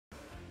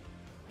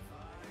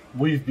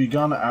we've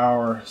begun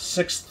our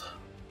 6th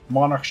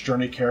Monarch's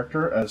Journey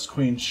character as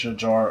Queen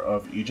Shajar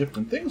of Egypt,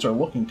 and things are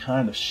looking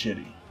kind of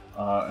shitty.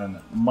 And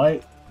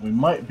we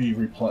might be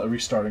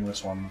restarting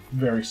this one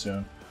very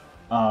soon.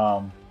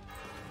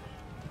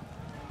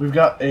 We've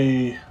got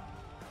a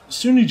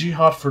Sunni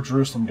jihad for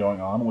Jerusalem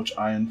going on, which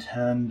I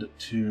intend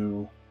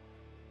to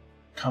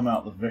come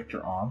out the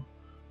victor on.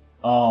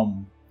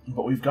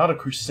 But we've got a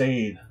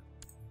crusade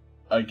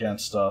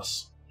against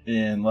us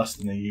in less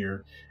than a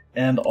year,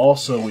 and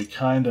also we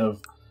kind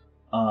of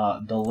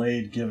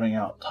delayed giving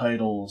out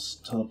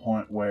titles to the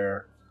point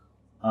where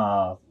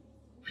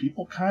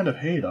people kind of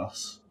hate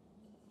us.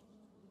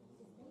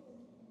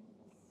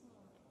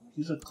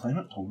 He's a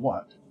claimant to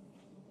what?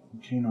 The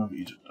Kingdom of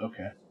Egypt.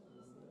 Okay.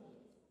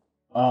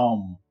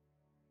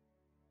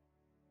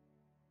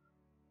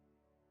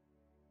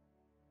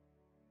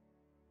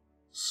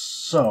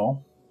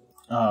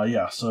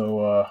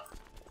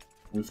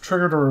 We've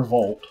triggered a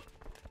revolt,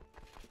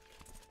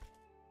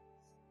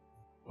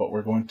 but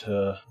we're going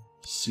to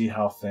see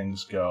how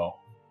things go.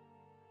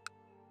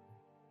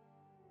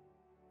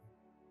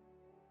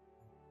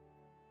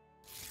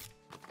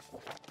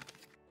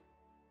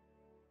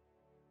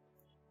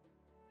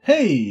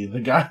 Hey,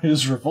 the guy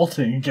who's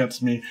revolting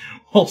against me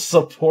will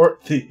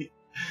support the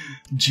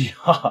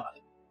jihad,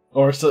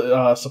 or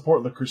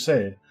support the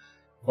crusade,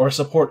 or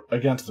support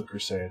against the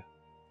crusade.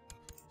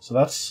 So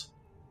that's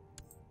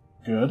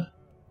good.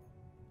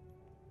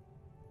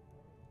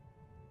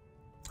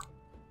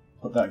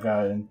 Put that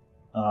guy in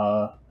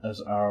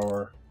as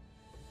our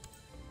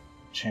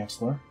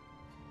chancellor.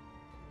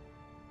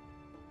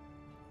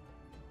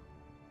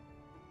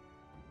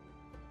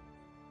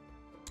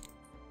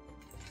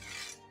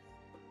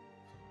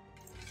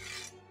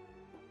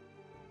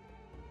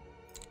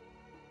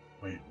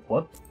 Wait,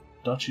 what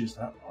duchy is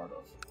that part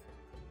of?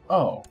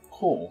 Oh,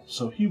 cool.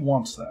 So he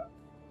wants that,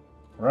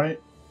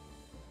 right?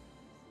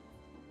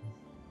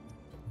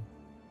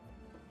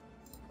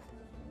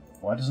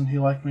 Why doesn't he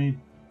like me?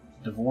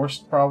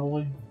 Divorced,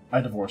 probably?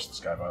 I divorced this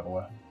guy, by the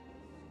way.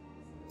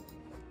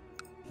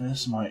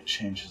 This might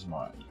change his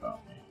mind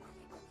about me.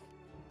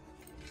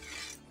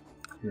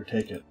 Here,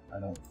 take it.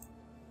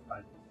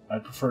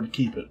 I'd prefer to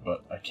keep it,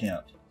 but I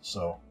can't,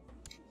 so...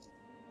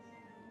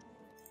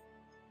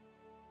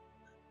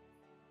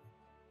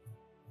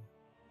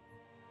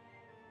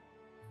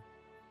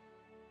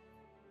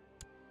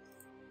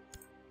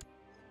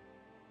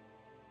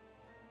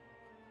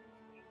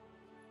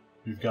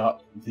 We've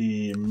got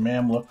the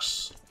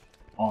Mamluks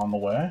on the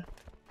way.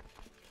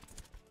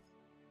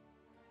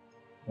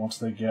 Once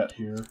they get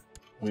here,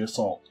 we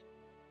assault.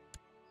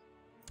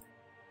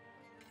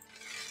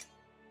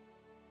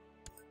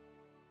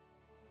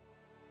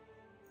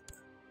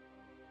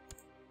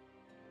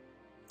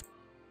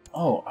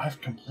 Oh, I've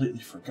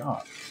completely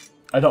forgot.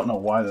 I don't know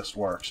why this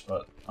works,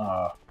 but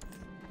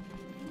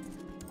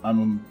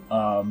I'm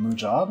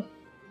Mujahid?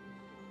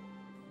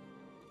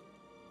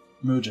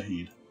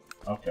 Mujahid.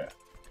 Okay.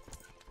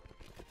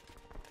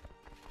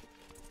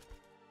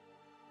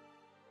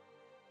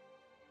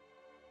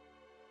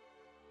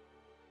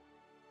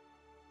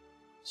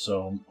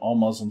 So all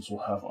Muslims will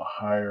have a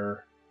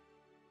higher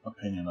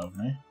opinion of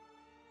me.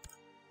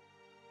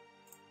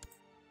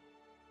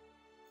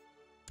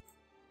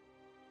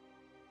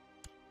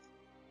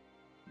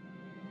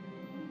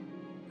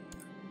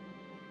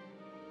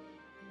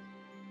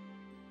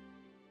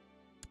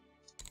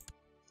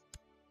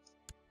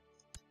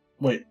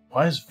 Wait,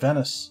 why is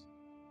Venice...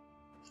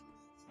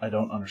 I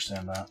don't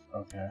understand that.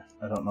 Okay.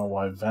 I don't know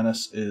why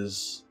Venice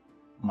is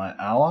my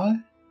ally?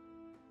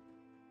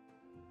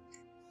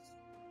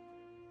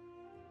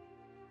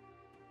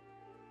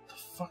 What the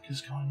fuck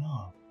is going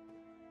on?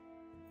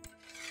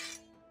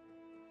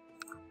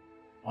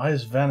 Why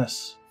is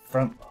Venice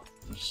front?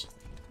 There's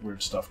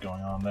weird stuff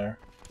going on there.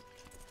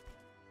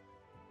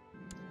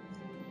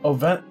 Oh,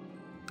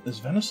 is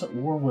Venice at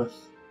war with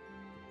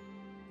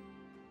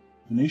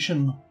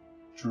Venetian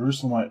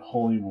Jerusalemite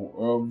holy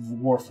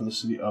war for the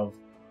city of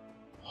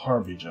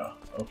Harbija?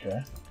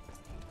 Okay.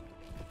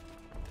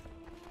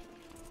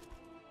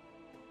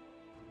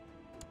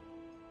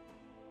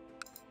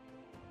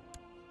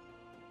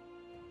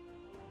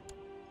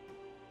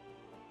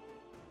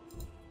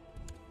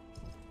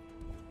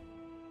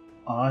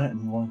 I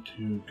am going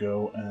to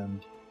go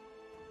and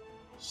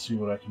see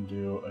what I can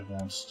do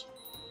against...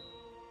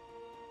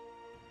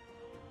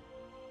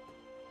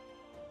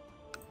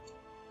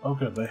 Oh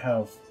good, they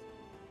have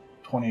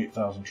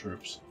 28,000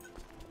 troops.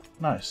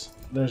 Nice.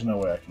 There's no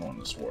way I can win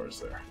this war, is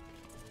there?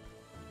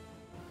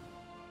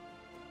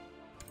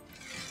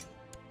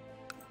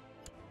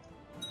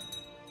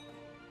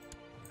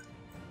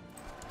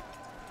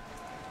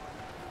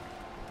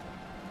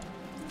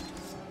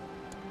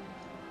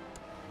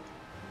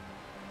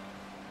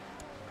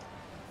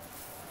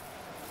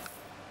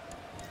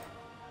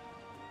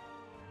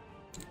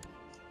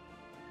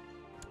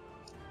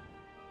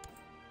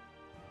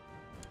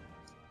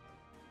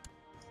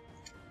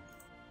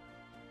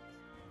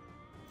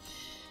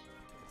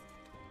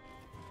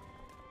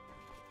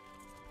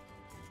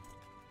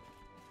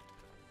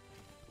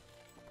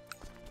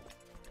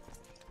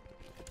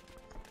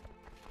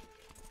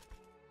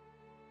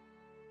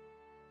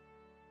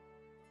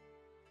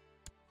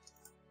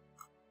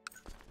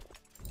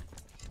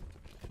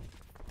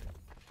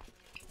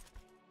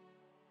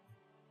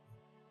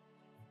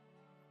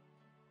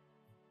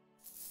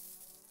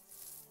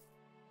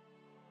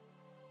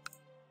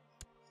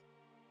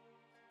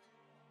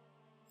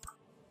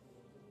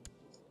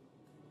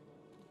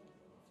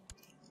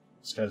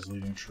 This guy's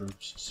leading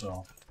troops,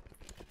 so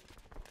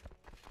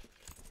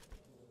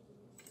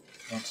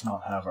let's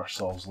not have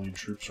ourselves lead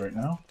troops right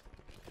now.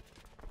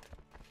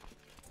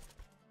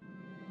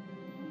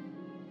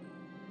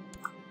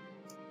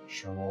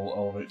 Sure, we'll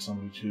elevate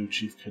somebody to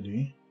Chief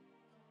Cadi.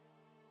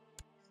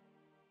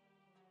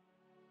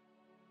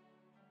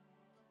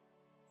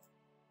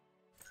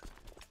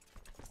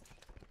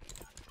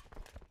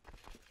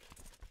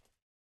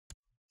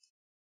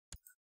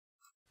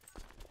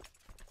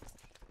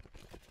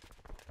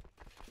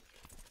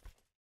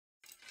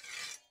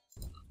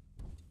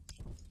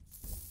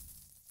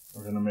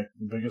 We're going to make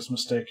the biggest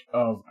mistake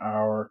of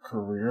our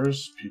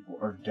careers. People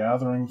are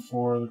gathering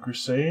for the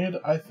Crusade,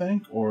 I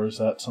think, or is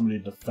that somebody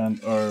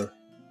defending?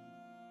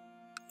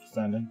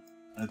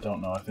 I don't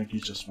know. I think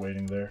he's just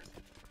waiting there.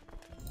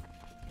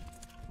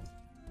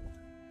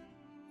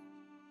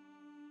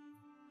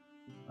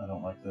 I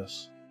don't like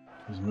this.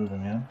 He's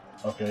moving in.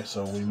 Okay,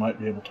 so we might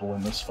be able to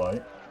win this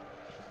fight.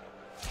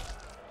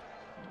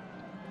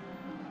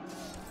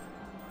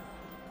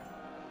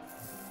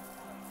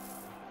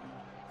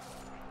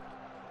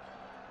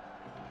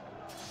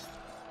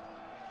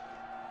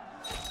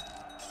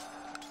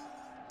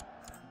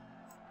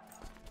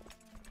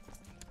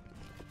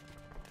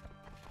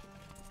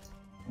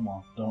 Come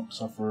on, don't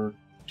suffer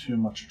too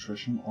much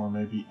attrition, or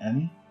maybe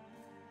any.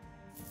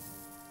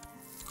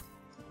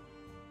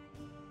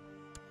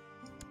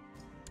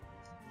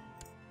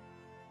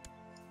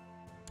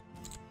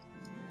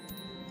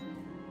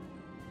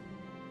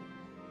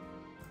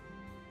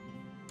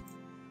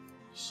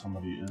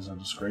 Somebody is a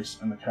disgrace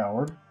and a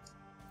coward.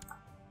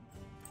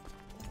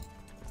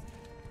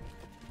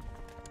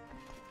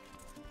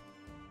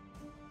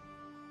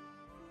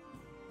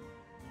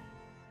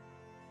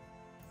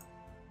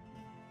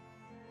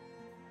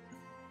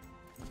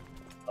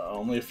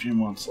 Only a few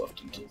months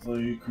left until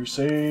the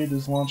Crusade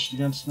is launched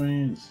against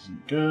me. This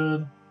isn't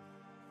good.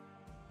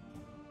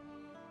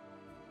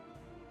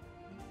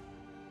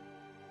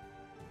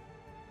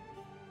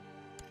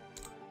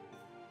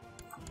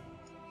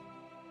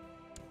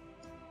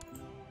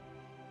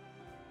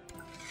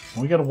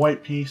 Can we get a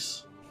white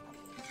piece?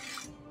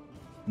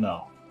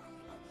 No.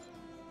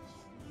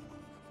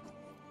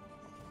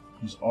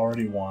 He's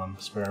already won.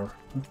 Spare.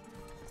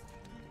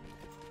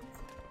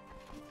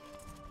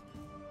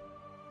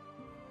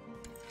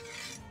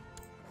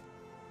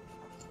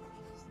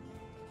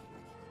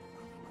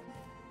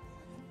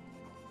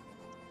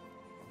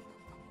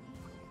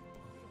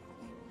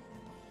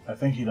 I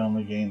think he'd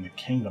only gain the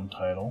kingdom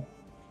title.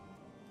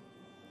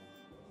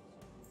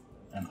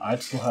 And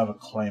I'd still have a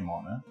claim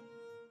on it.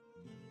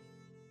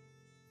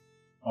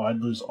 Oh,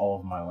 I'd lose all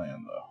of my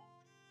land, though.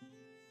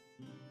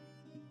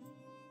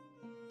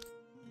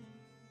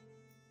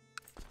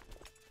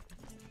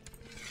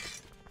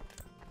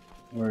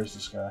 Where is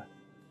this guy?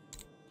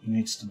 He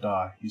needs to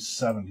die. He's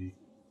 70.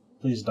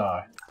 Please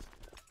die.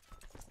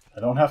 I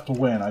don't have to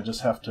win, I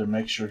just have to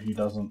make sure he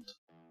doesn't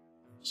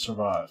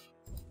survive.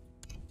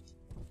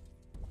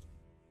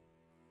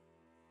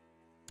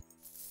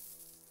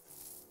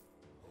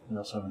 We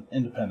also have an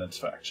independence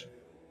faction.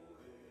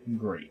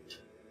 Great.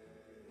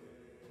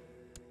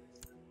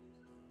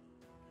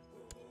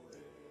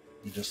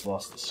 We just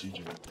lost the siege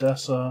of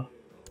Odessa.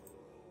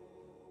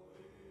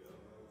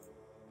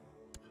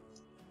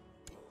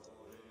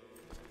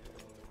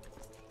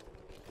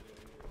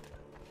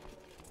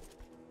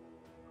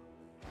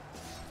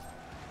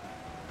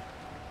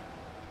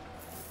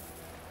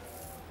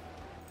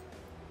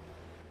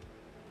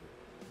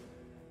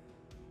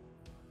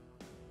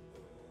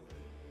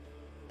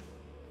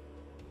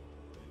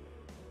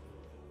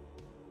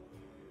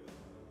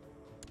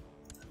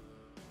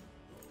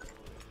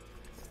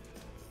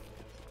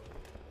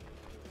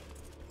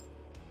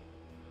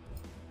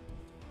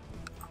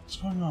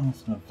 What's going on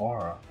with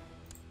Navarra?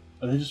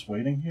 Are they just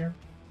waiting here?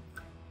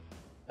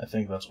 I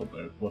think that's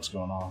what's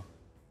going on.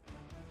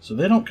 So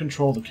they don't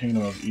control the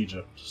Kingdom of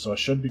Egypt, so I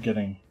should be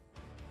getting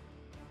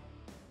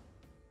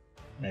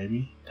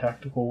maybe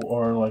tactical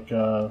or like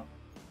a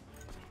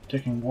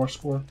ticking war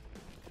score.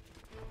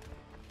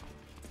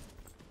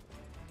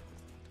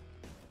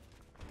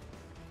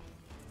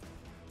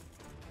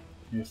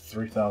 You have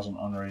 3,000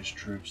 unraised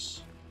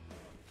troops.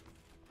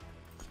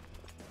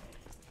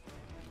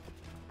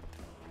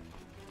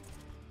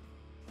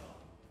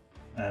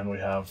 And we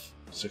have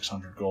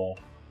 600 gold.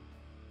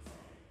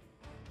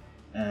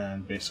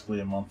 And basically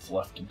a month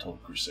left until the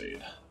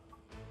Crusade.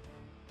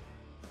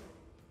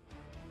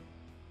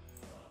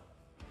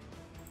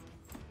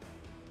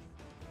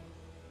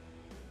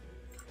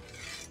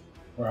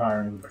 We're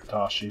hiring the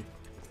Bektashi.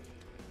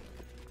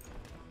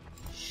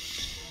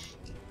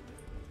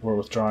 We're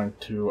withdrawing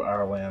to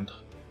our land.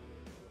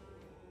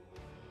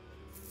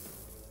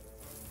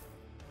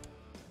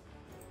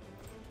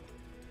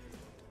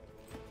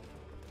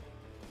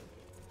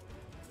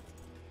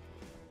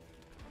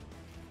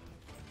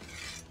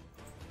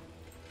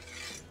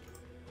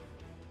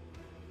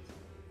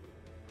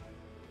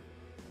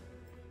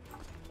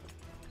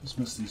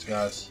 Dismiss these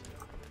guys.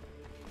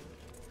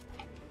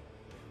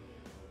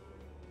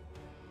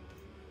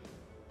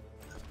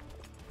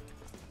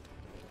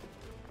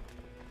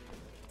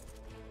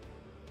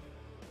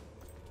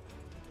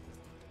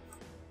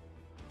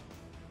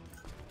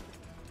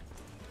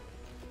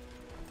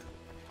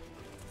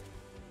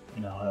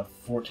 have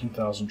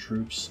 14,000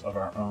 troops of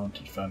our own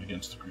to defend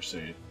against the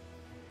Crusade.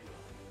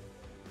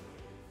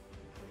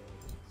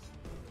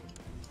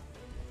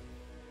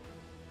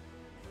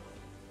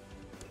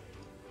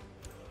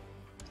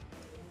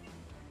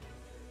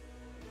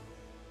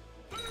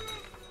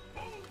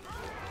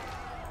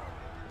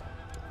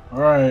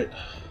 Alright.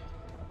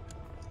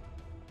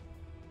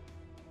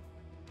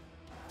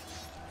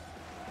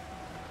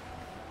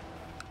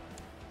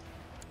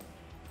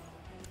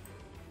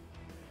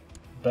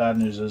 Bad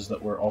news is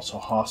that we're also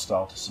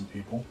hostile to some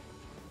people.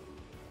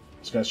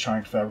 This guy's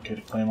trying to fabricate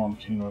a claim on the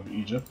Kingdom of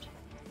Egypt.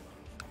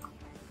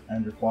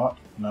 And your plot?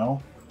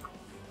 No?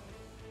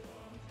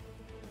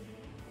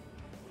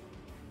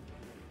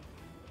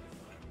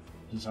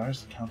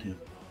 Desires the county of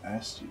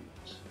Astute.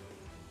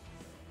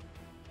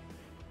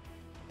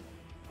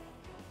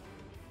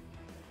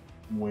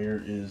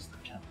 Where is the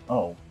county?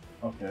 Oh,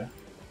 okay.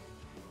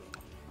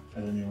 I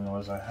didn't even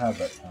realize I had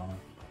that county.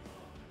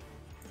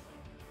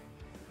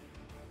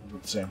 But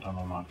at the same time,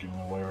 I'm not giving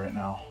it away right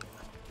now.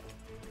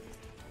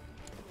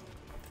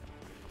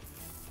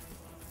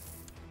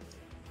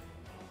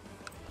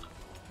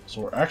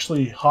 So we're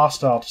actually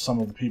hostile to some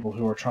of the people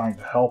who are trying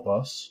to help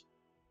us.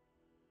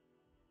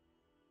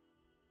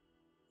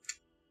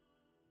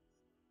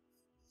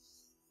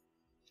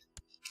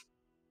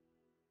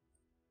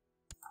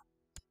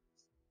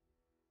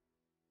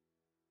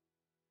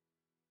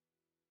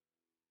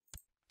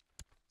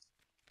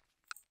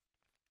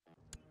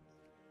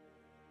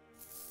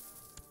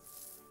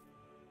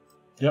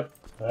 Yep,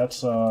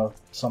 that's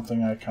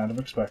something I kind of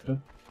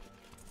expected.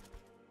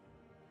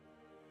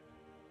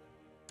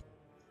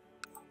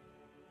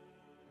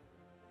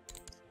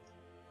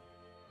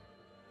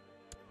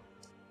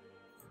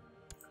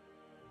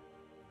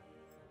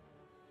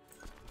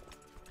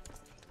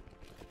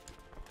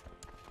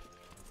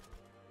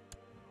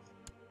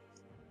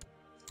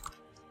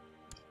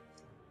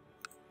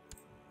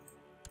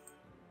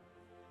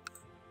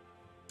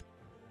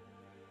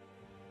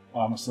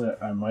 Honestly,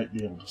 I might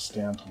be able to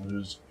stand to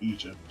lose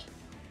Egypt.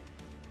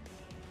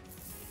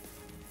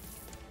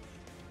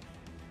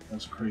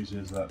 As crazy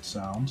as that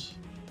sounds.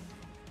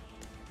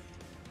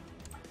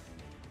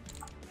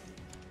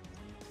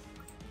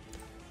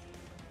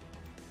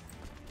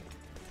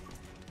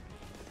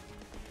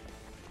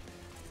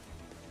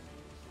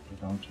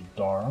 We're going to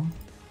Durham.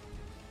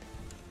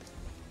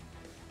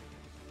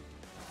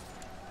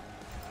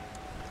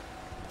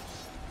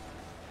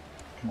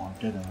 Come on,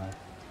 get in there.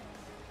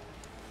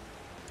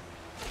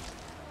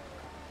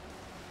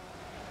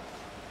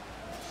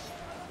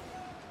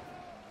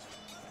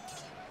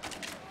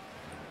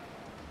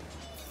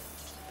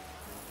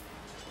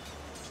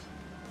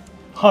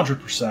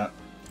 100%.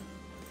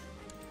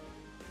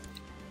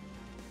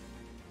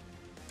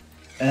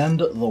 End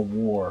the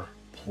war,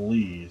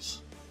 please.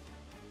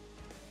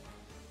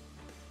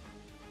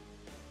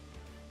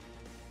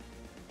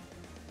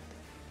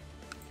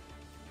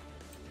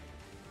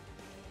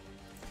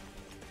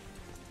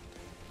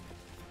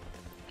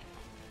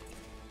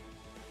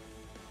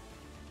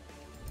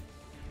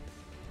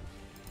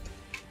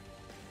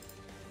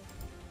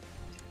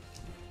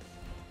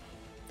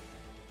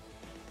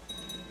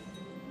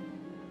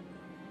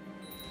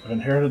 I've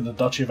inherited the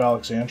Duchy of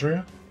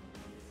Alexandria.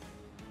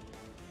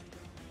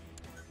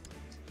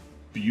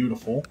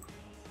 Beautiful.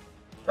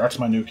 That's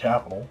my new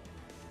capital.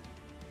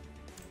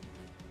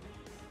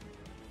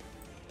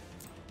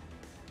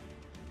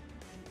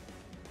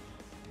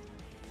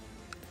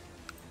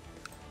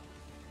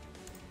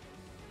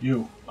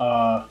 You,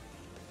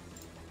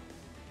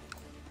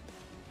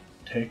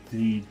 take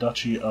the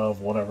Duchy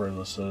of whatever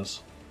this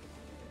is.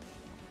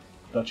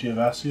 Duchy of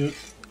Asiut?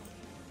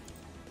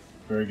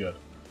 Very good.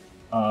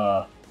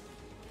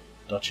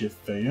 Duchy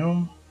of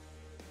Fayum.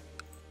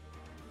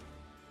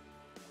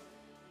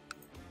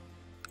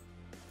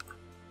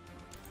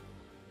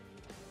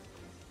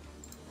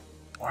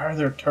 Why are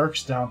there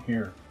Turks down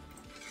here?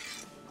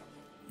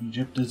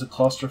 Egypt is a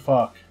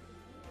clusterfuck.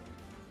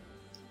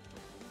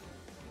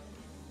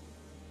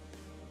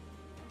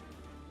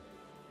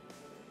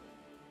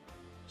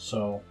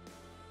 So,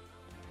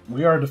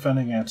 we are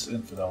defending against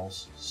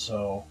infidels,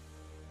 so,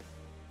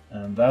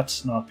 and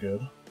that's not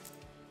good.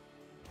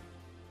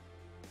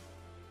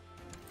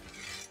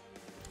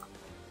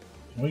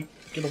 Can we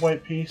get a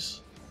white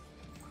piece?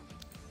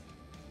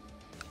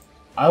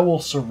 I will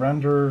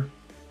surrender.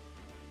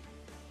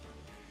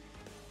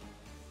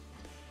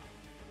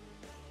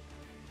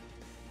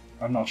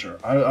 I'm not sure.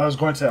 I was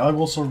going to say I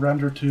will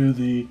surrender to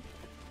the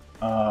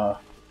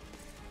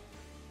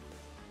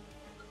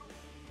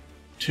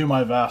to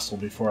my vassal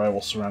before I will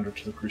surrender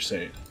to the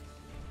Crusade.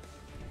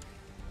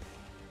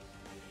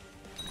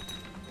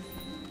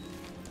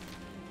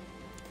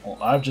 Well,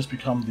 I've just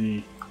become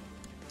the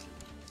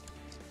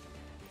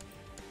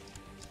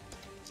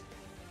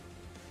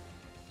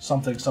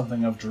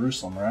something of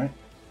Jerusalem, right?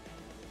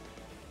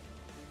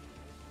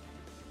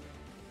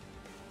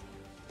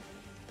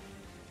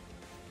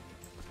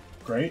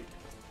 Great.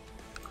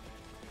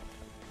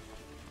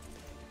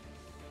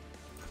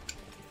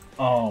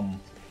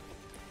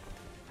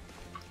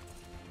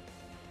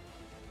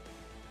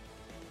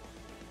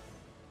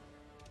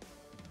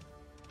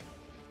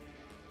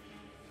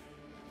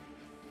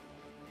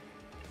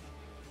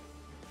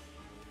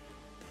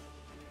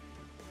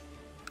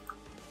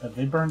 Have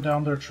they burned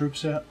down their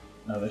troops yet?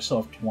 No, they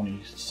still have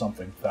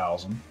 20-something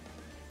thousand.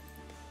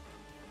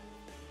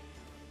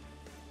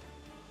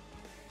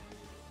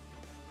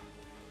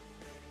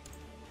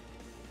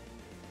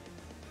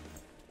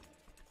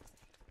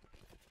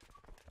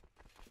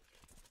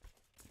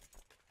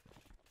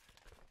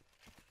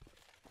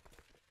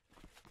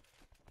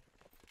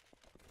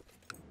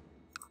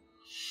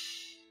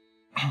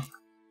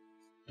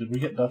 Did we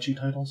get duchy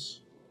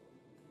titles?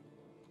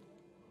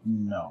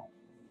 No.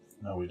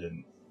 No, we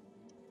didn't.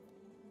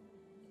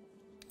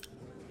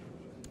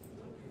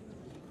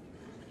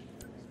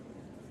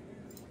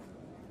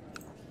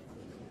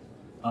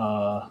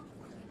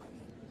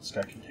 This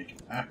guy can take an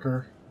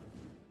acre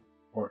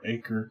or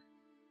acre.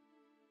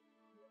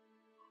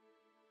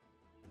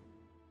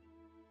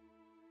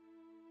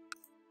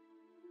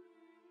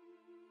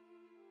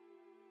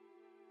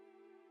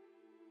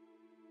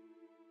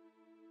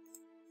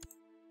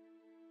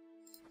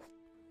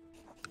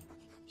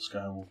 This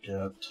guy will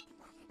get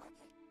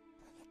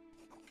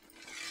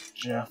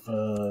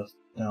Jaffa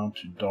down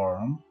to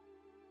Durham.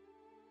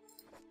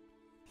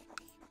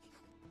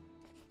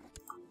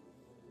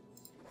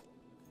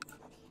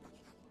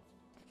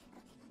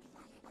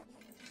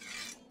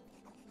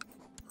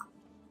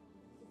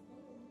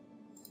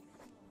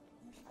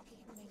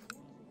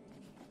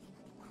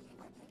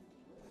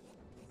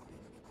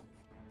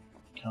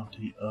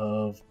 County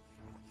of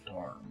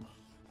Durham.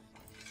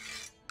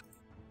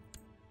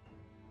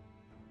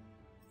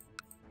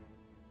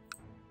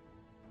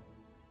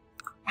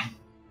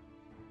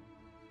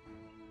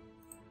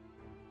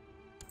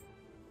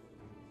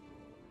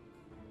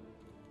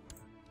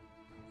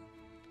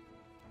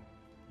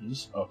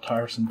 Oh,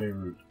 Tiresome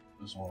Beirut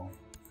as well.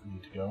 We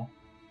need to go.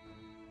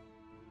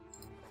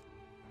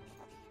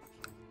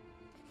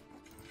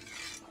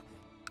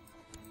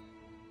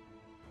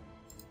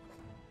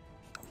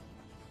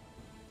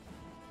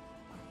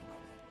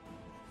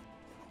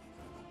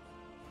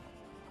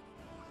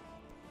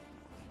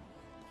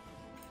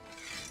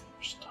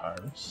 There's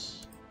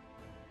Tyrus.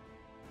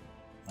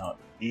 Now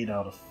 8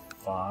 out of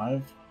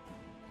 5.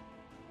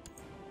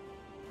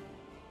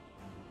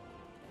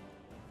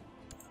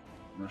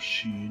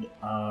 Rashid,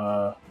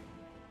 I'm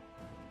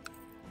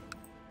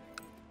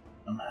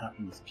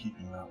happy with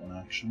keeping that one,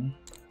 actually.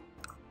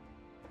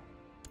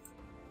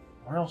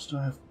 Where else do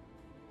I have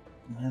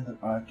land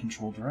that I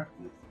control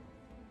directly?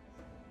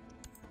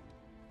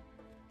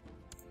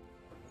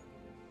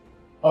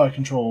 Oh, I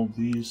control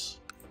these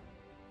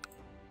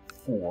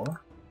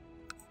 4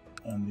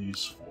 and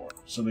these 4.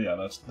 So yeah,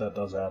 that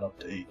does add up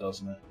to 8,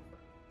 doesn't it?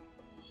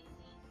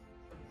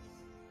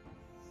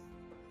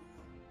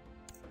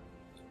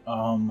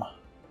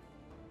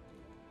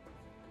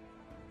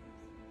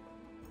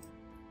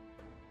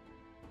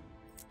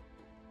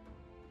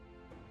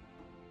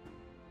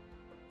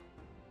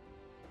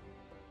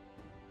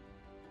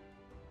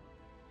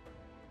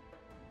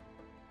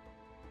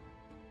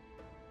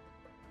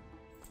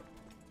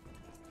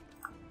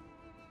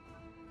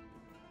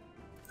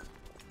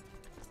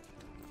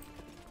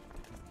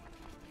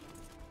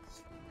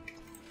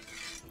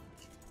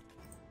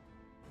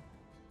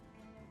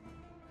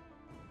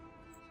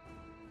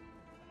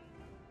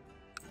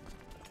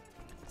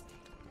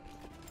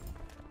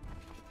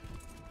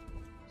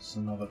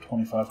 Another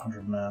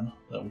 2,500 men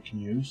that we can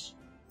use.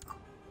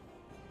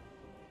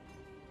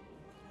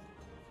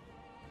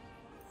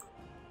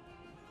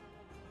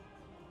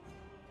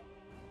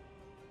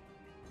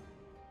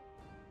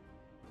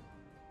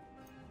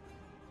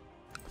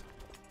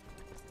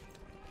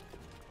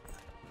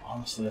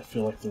 Honestly, I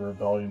feel like the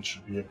rebellion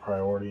should be a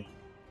priority.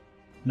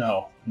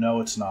 No,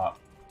 it's not.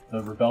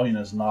 The rebellion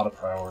is not a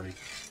priority.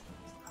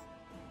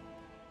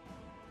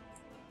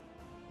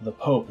 The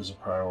Pope is a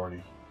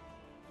priority.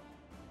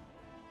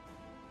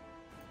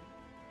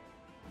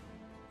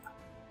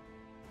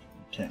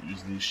 Can't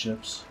use these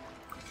ships.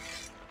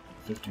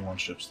 51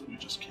 ships that we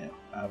just can't,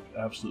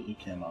 absolutely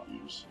cannot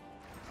use.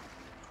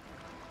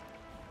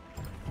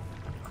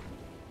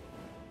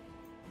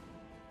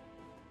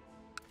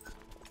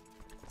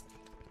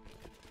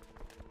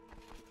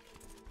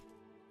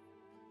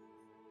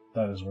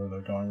 That is where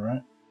they're going,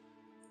 right?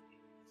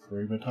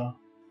 Faribata.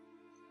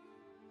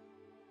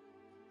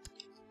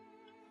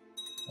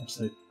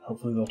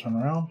 Hopefully they'll turn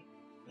around.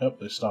 Yep,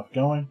 they stopped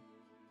going.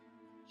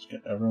 Let's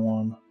get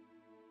everyone.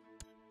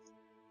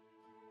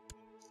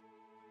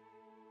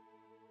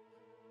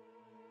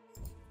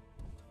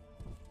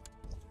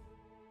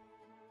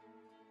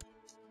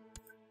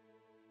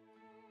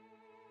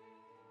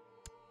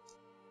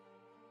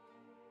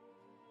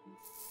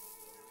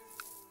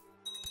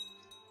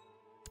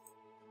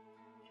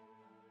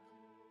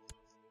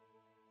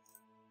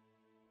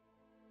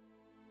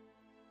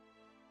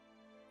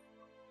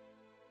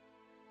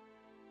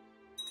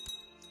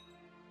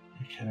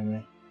 Are you kidding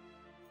me?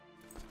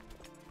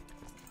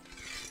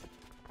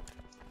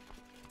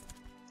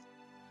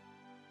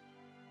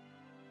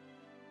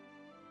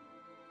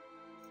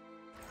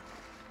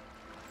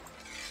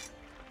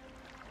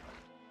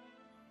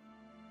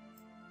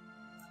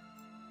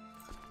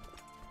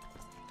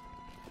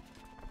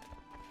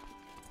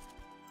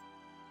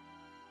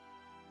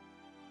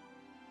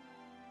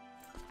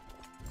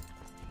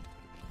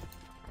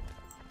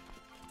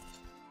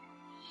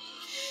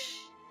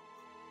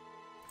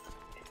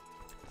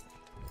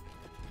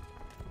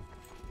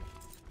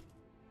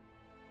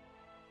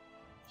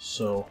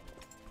 So,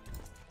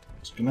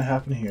 what's going to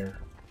happen here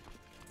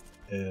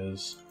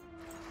is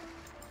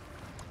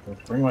I'm going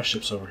to bring my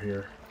ships over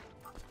here.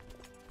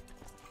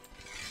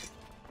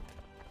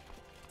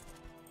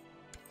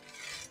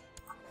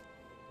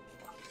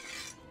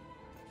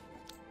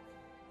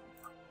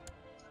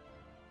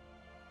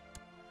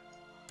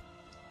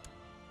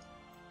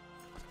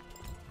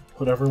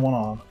 Put everyone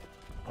on.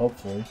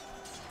 Hopefully.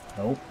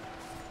 Nope.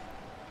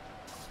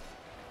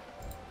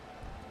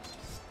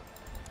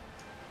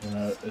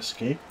 Gonna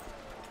escape.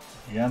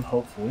 Again,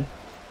 hopefully.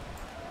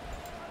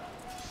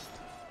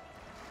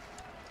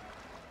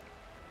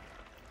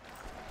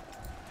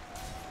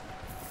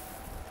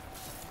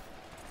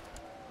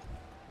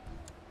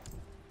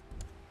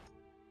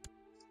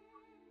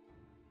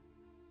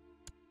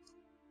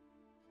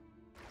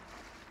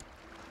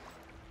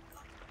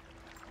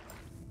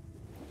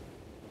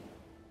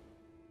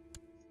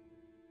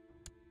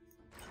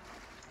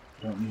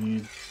 Don't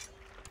need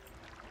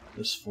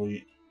this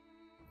fleet.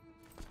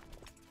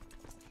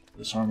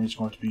 This army is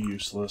going to be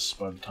useless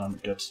by the time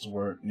it gets to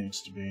where it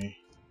needs to be.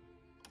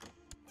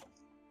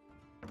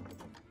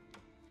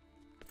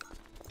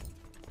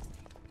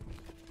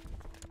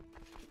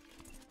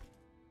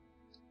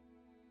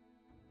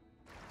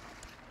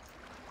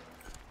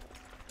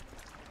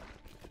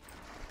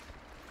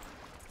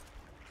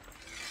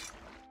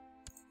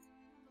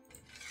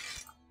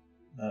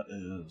 That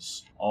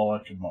is all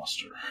I could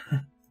muster.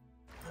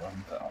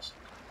 11,000.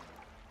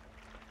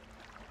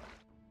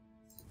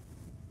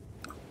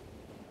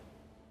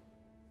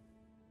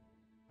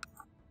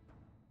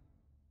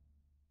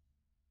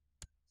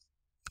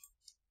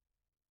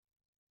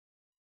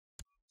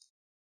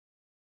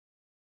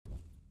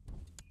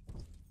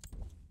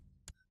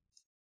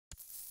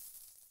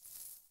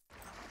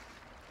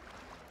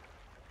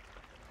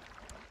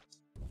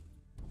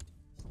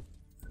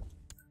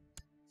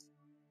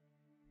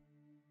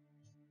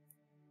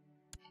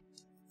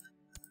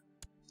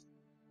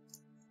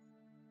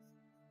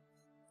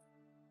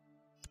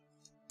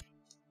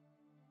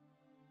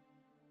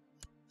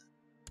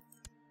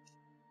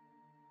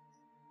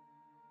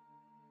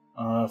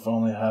 If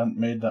only I hadn't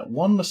made that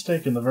one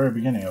mistake in the very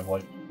beginning of,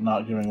 like,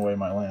 not giving away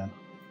my land.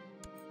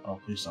 Oh,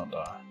 please don't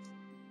die.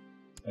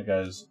 That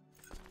guy's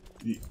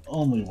the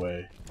only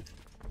way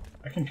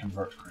I can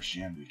convert to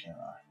Christianity, can't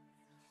I?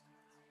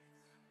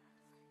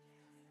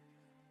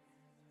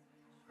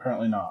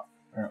 Apparently not.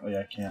 Apparently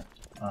I can't.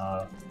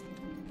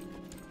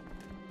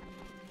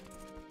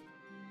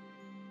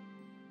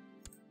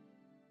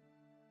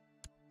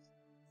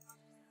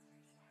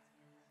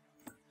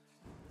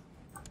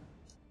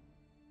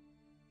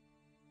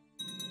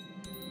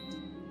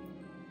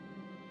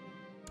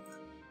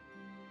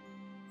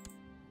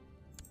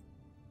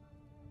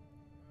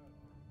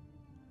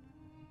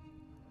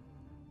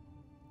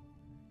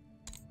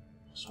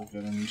 So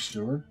we'll get a new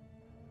steward.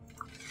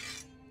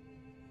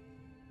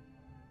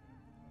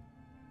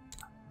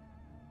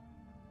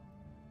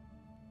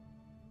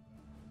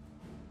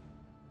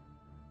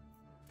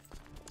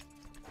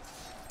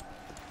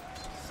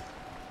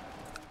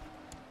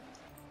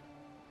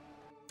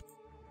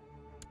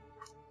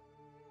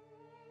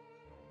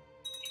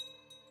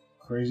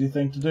 Crazy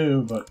thing to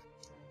do, but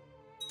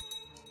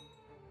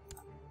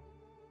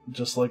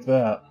just like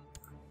that.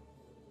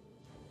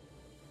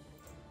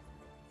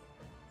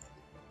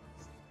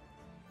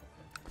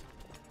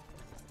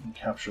 And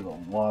captured a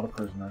lot of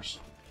prisoners.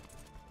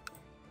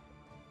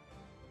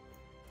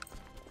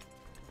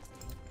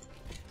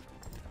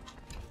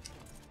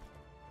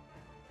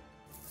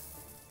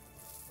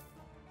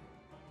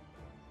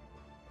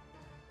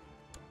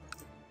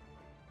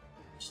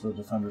 So the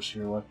defenders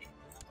here, like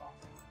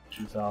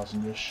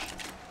 2,000-ish.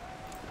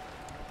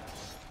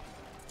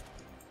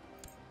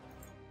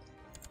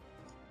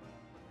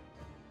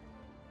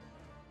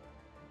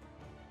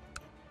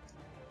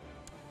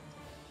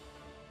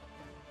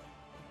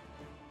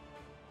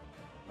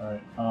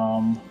 Alright,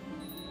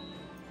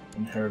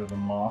 inherited a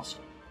mosque.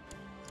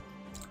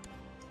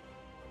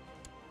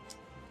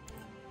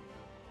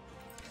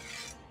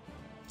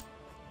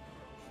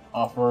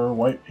 Offer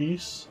white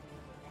peace.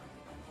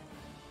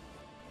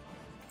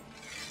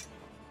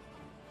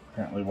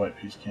 Apparently white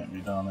peace can't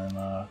be done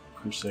in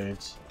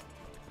Crusades.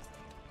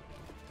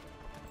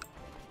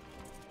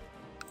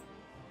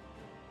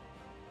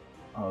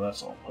 Oh,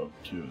 that's all Pope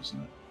too,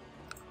 isn't it?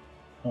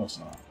 No, it's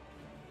not.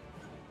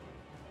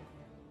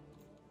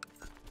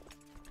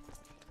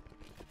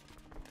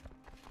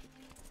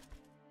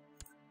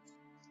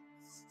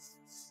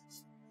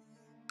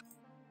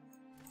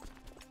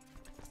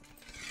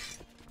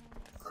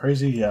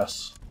 Crazy,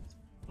 yes.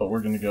 But we're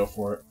going to go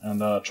for it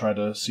and try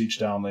to siege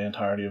down the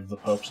entirety of the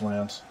Pope's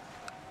lands.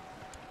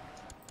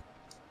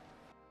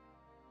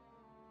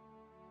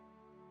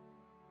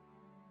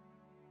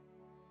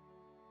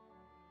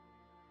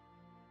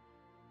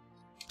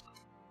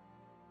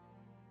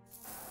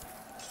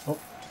 Oh.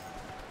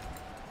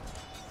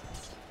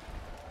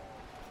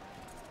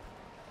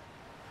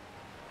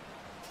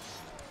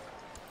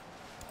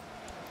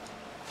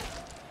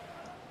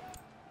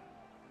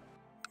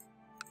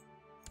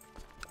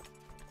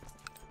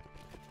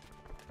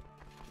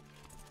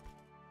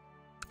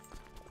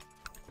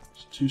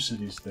 2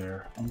 cities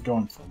there. I'm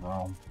going for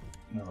Rome.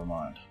 Never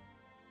mind.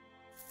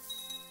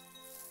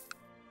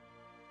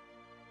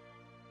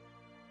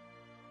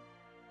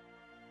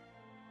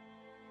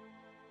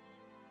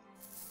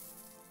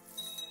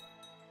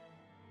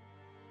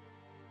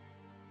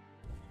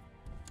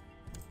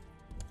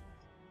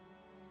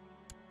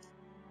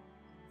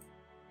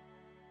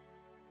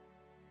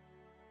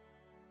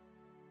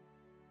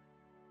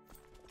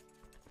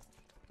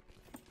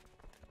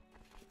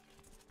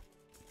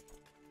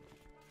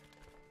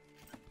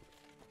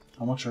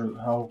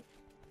 How...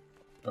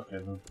 Okay,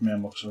 the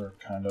Mamluks are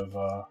kind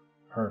of,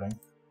 hurting.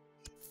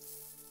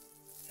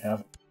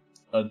 Have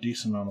a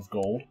decent amount of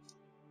gold.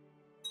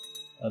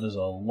 That is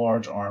a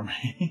large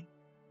army.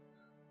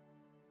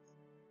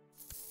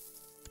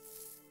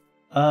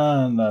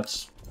 And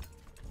that's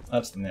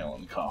the nail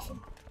in the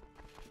coffin.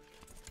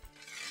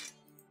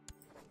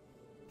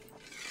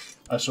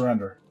 I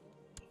surrender.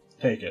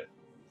 Take it.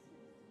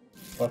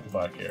 Fuck if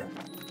I care.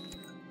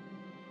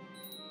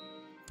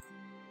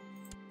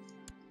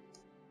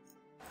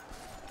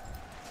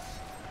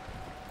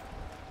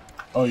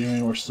 Oh, you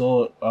mean we're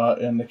still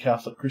in the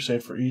Catholic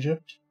Crusade for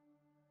Egypt?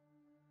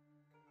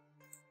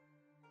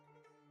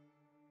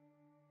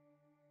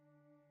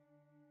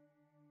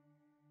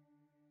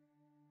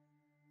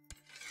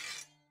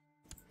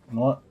 You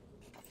know what?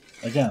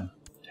 Again,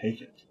 take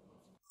it.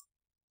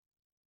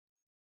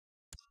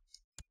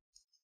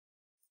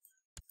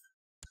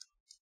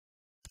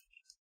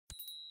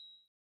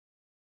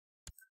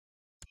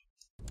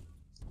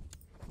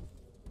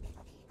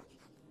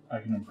 I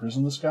can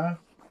imprison this guy?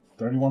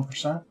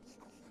 31%?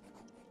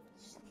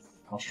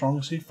 How strong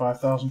is he?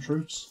 5,000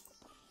 troops?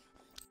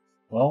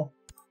 Well,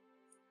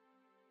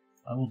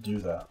 I will do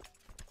that.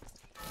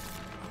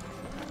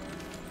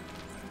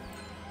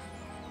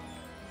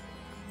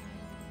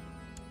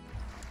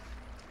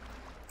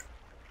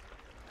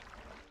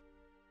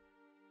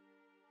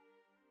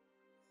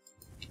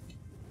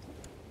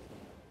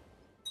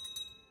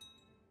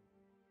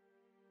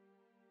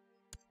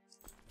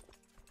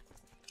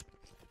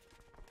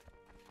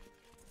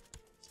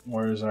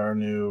 Where is our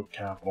new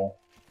capital?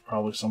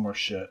 Probably somewhere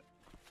shit.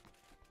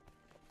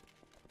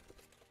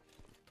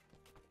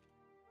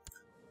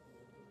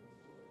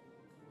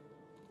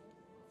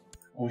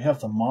 We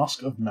have the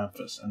Mosque of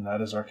Memphis, and that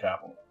is our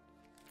capital.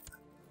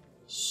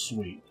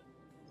 Sweet.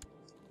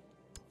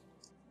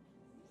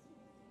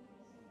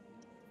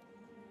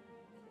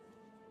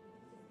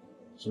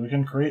 So we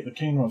can create the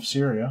Kingdom of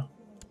Syria.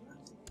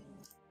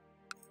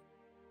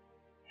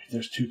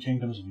 There's 2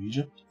 kingdoms of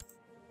Egypt.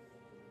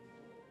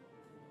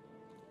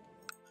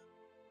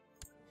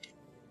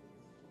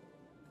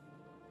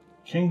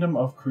 Kingdom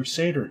of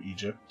Crusader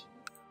Egypt.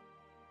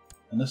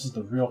 And this is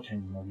the real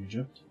Kingdom of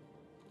Egypt.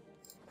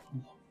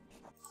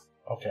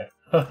 Okay.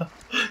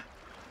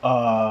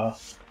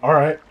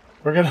 Alright.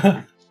 We're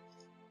gonna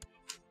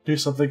do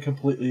something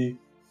completely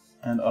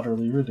and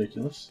utterly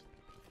ridiculous.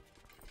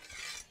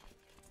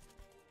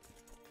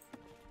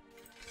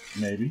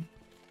 Maybe.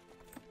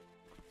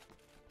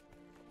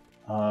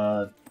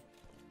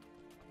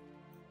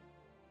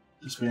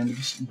 Disband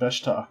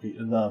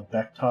the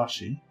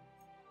Bektashi.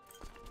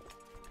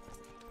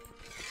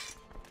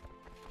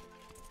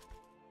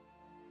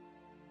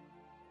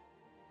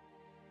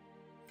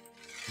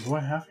 What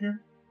do I have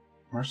here?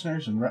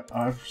 Mercenaries and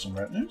I have some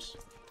retinues?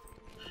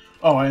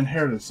 Oh, I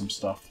inherited some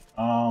stuff.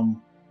 No,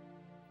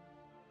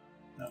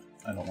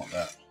 I don't want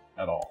that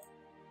at all.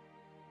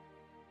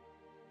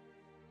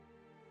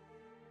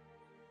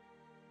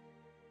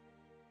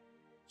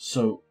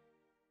 So,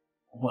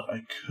 what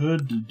I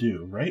could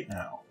do right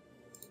now...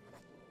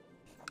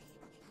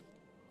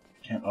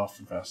 Can't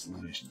offer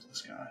vassalization to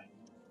this guy.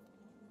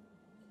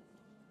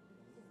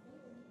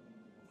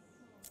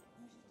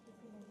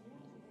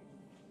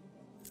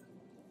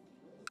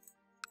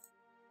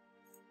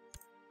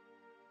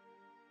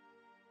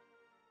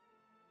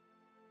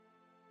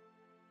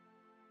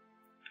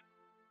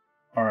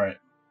 Alright.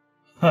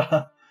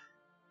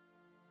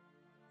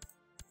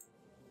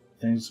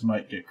 Things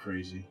might get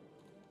crazy.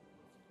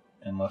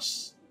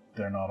 Unless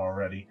they're not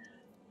already.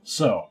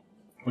 So,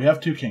 we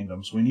have 2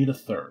 kingdoms. We need a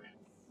 3rd.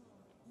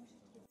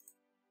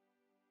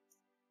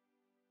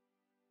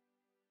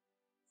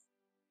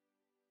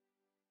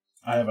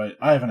 I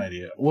have an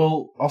idea.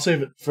 Well, I'll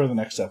save it for the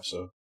next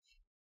episode.